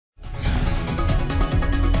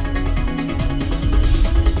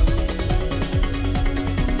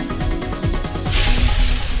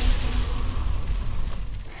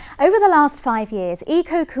Over the last 5 years,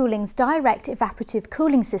 EcoCooling's direct evaporative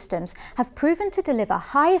cooling systems have proven to deliver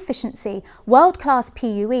high efficiency, world-class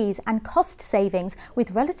PUEs and cost savings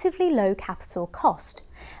with relatively low capital cost.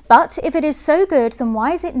 But if it is so good, then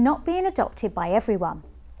why is it not being adopted by everyone?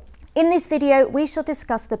 In this video, we shall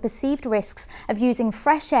discuss the perceived risks of using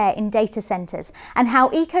fresh air in data centres and how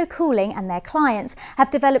EcoCooling and their clients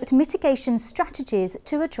have developed mitigation strategies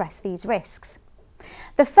to address these risks.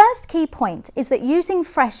 The first key point is that using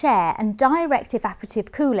fresh air and direct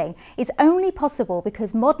evaporative cooling is only possible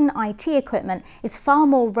because modern IT equipment is far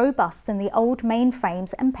more robust than the old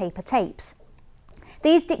mainframes and paper tapes.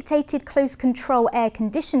 These dictated close control air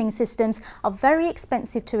conditioning systems are very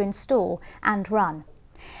expensive to install and run.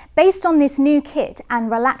 Based on this new kit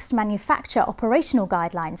and relaxed manufacture operational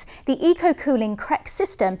guidelines, the EcoCooling CREC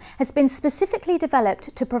system has been specifically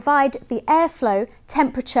developed to provide the airflow,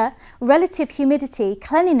 temperature, relative humidity,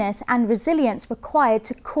 cleanliness and resilience required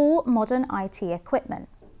to cool modern IT equipment.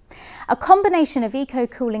 A combination of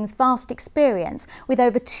EcoCooling's vast experience with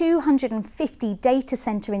over 250 data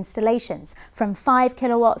centre installations from 5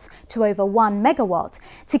 kilowatts to over 1 megawatt,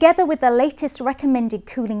 together with the latest recommended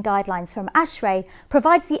cooling guidelines from ASHRAE,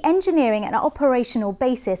 provides the engineering and operational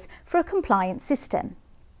basis for a compliant system.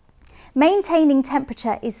 Maintaining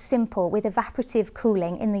temperature is simple with evaporative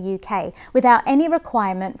cooling in the UK without any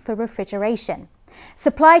requirement for refrigeration.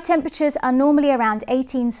 Supply temperatures are normally around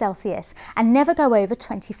 18 Celsius and never go over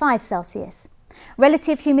 25 Celsius.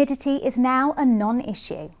 Relative humidity is now a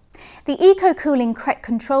non-issue. The EcoCooling CREC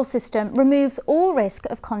control system removes all risk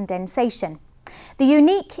of condensation. The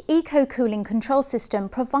unique EcoCooling control system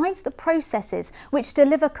provides the processes which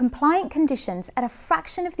deliver compliant conditions at a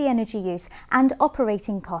fraction of the energy use and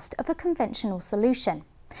operating cost of a conventional solution.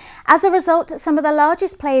 As a result, some of the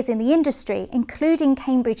largest players in the industry, including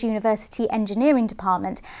Cambridge University Engineering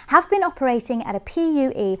Department, have been operating at a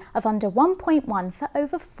PUE of under 1.1 for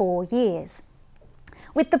over 4 years.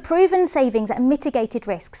 With the proven savings and mitigated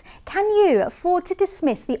risks, can you afford to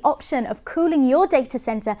dismiss the option of cooling your data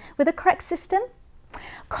centre with a CREC system?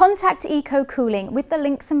 Contact EcoCooling with the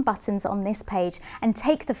links and buttons on this page and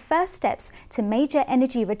take the first steps to major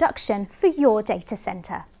energy reduction for your data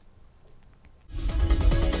centre.